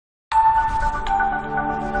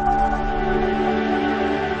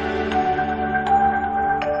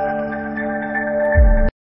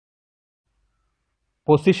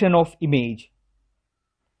Position of image.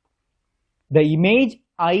 The image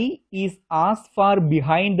I is as far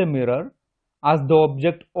behind the mirror as the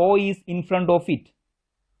object O is in front of it.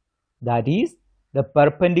 That is, the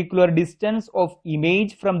perpendicular distance of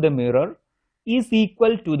image from the mirror is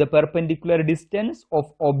equal to the perpendicular distance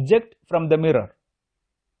of object from the mirror.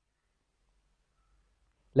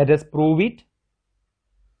 Let us prove it.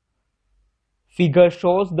 Figure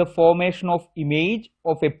shows the formation of image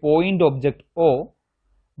of a point object O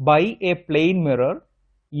by a plane mirror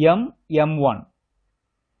M1.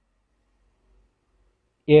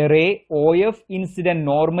 A ray OF incident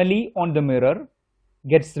normally on the mirror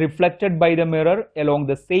gets reflected by the mirror along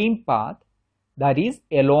the same path, that is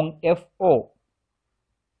along FO.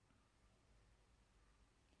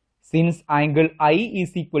 Since angle I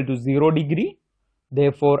is equal to 0 degree,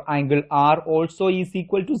 therefore angle R also is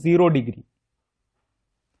equal to 0 degree.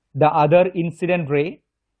 The other incident ray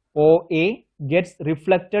OA gets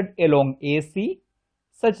reflected along AC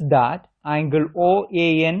such that angle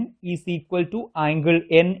OAN is equal to angle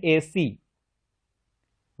NAC,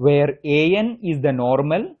 where AN is the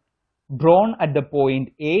normal drawn at the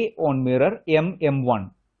point A on mirror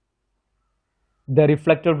M1. The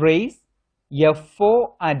reflected rays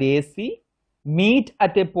FO and AC meet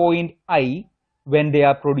at a point I when they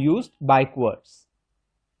are produced backwards.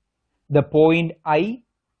 The point I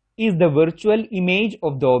is the virtual image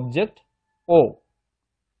of the object O.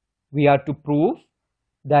 We are to prove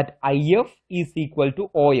that IF is equal to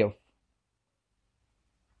OF.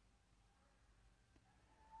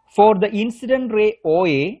 For the incident ray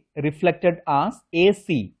OA reflected as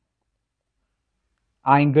AC,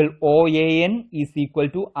 angle OAN is equal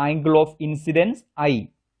to angle of incidence I,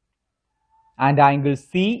 and angle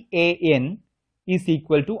CAN is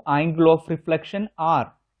equal to angle of reflection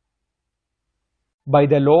R. By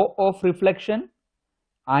the law of reflection,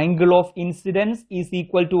 angle of incidence is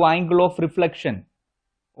equal to angle of reflection,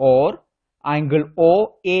 or angle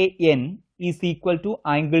OAN is equal to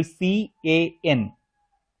angle CAN.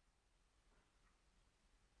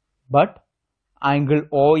 But angle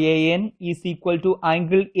OAN is equal to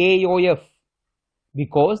angle AOF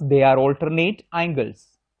because they are alternate angles.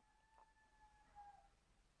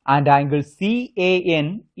 And angle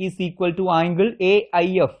CAN is equal to angle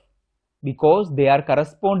AIF because they are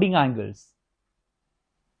corresponding angles.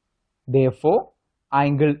 Therefore,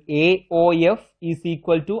 angle AOF is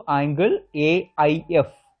equal to angle AIF.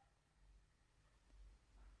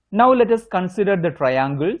 Now let us consider the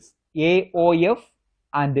triangles AOF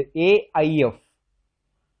and AIF.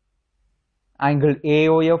 Angle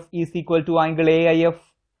AOF is equal to angle AIF.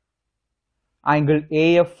 Angle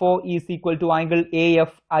AFO is equal to angle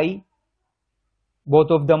AFI.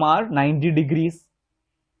 Both of them are 90 degrees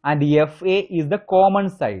and FA is the common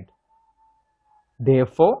side.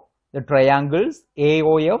 Therefore, the triangles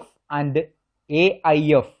AOF and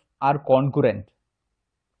AIF are congruent.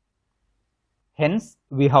 Hence,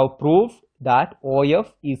 we have proved that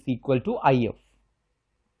OF is equal to IF.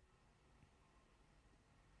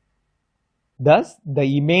 Thus, the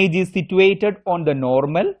image is situated on the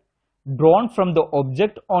normal drawn from the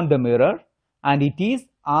object on the mirror, and it is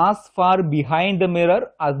as far behind the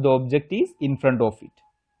mirror as the object is in front of it.